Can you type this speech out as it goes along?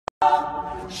Come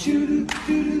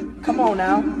on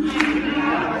now.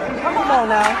 Come on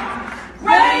now.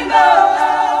 Rainbow.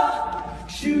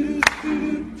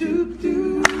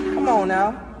 Come on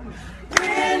now.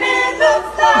 When it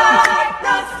looks like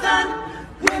the sun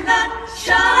will not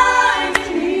shine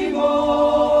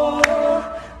anymore,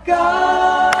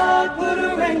 God put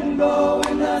a rainbow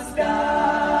in the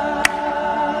sky,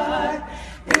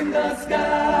 in the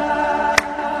sky,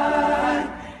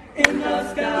 in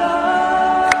the sky.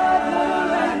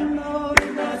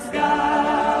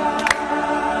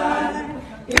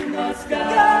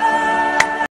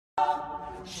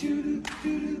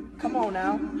 Come on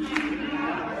now.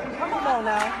 Come on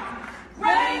now.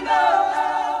 Rainbow.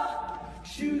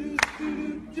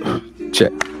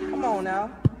 Check. Come on now.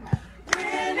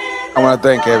 I want to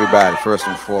thank everybody first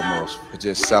and foremost for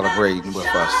just celebrating with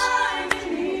us.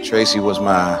 Traci was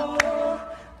my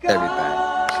everything.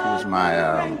 She was my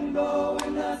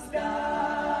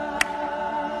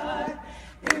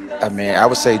I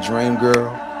would say dream girl.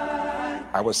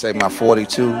 I would say my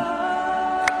 42.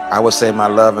 I would say my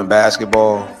love in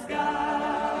basketball.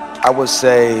 I would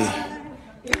say,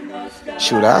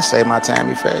 I say my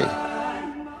Tammy Faye.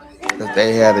 Because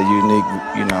they had a unique,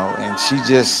 and she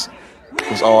just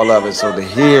was all of it. So to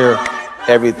hear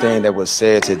everything that was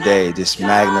said today just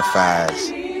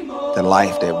magnifies the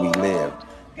life that we lived.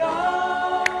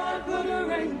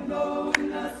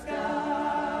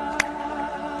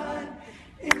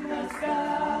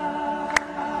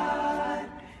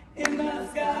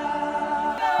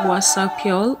 What's up,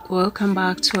 y'all? Welcome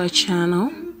back to our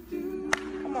channel.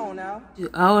 To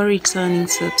our returning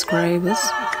subscribers,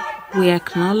 we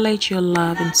acknowledge your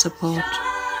love and support.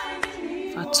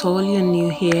 If at all you're new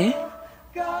here,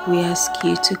 we ask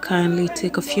you to kindly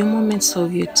take a few moments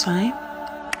of your time,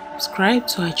 subscribe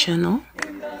to our channel.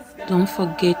 Don't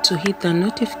forget to hit the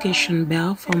notification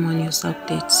bell for more news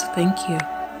updates. Thank you.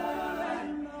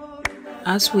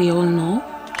 As we all know,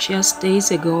 just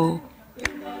days ago,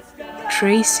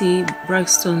 Traci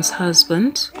Braxton's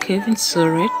husband, Kevin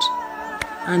Surratt,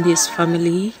 and his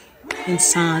family and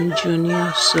son,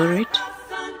 Junior Surratt,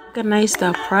 organized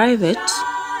a private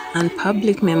and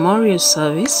public memorial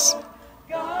service.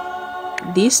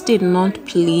 This did not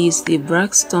please the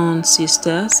Braxton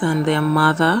sisters and their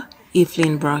mother,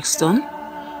 Evelyn Braxton,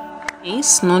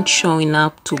 is not showing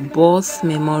up to both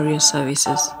memorial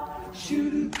services.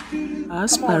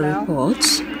 As per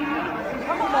reports,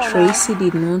 Traci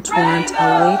did not want a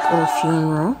wake or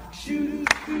funeral.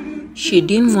 She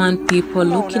didn't want people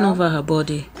looking over her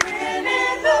body.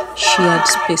 She had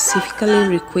specifically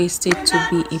requested to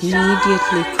be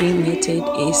immediately cremated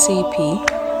ASAP.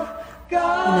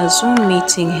 In a Zoom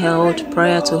meeting held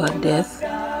prior to her death,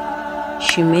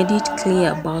 she made it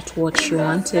clear about what she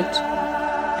wanted.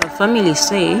 Her family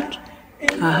said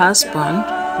her husband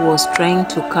was trying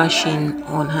to cash in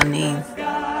on her name.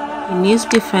 In his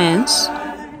defense,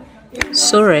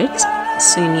 Surratt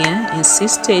Sr.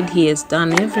 insisted he has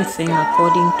done everything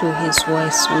according to his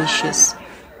wife's wishes.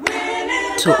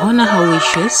 To honor her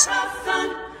wishes,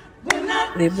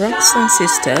 the Braxton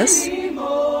sisters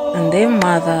and their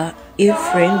mother,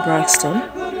 Evelyn Braxton,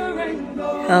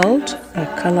 held a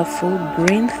colorful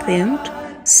green-themed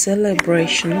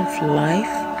celebration of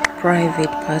life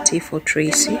private party for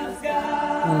Traci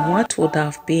on what would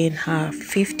have been her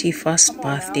 51st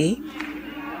birthday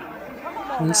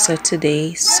on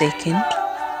Saturday, 2nd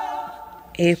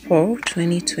April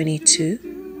 2022,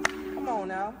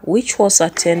 which was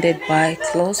attended by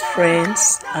close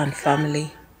friends and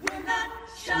family.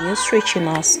 News reaching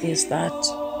us is that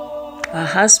her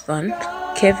husband,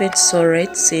 Kevin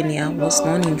Surratt Sr., was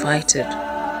not invited.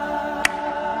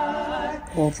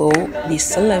 Although the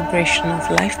celebration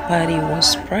of life party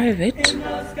was private,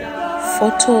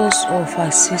 photos of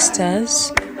her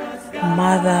sisters,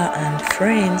 mother and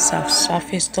friends have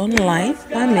surfaced online,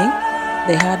 claiming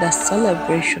they had a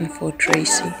celebration for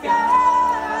Traci.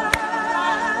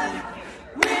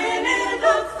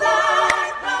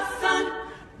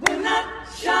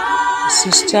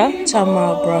 Sister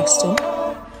Traci Braxton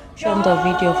showed a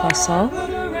video of herself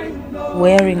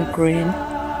wearing green,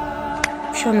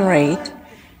 option red.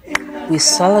 We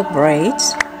celebrate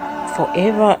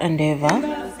forever and ever,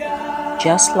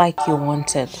 just like you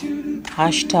wanted.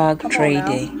 Hashtag Trade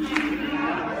Day.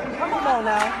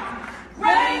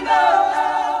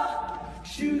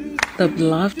 The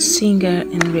beloved singer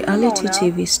and reality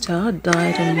TV star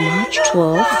died on March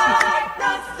 12,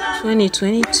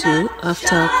 2022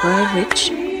 after a private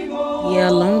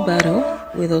year-long battle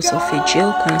with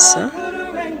esophageal cancer.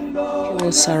 She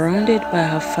was surrounded by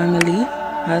her family,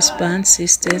 husband,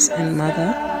 sisters and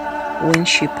mother when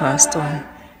she passed on.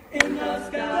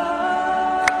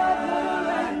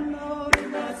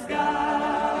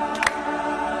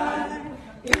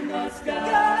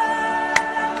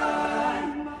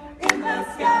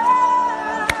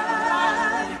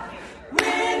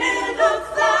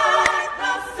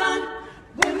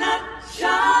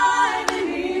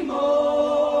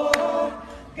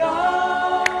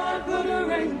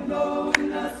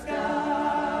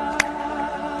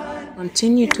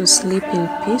 Continue to sleep in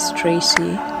peace,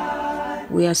 Traci.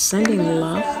 We are sending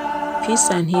love, peace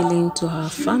and healing to her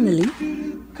family,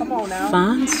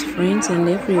 fans, friends and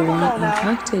everyone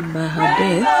impacted by her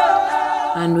death,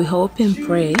 and we hope and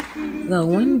pray that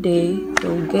one day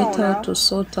they'll get her to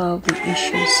sort out the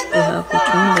issues they have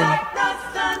between them.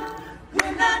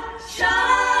 We're not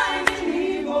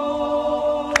shining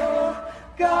anymore.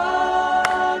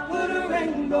 God put a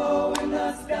rainbow in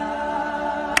the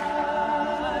sky,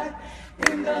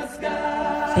 in the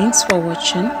sky. Thanks for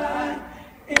watching.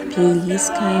 Please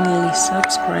kindly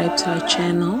subscribe to our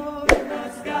channel,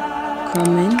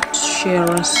 comment, share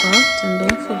us out, and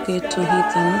don't forget to hit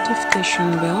the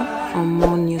notification bell for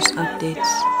more news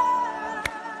updates.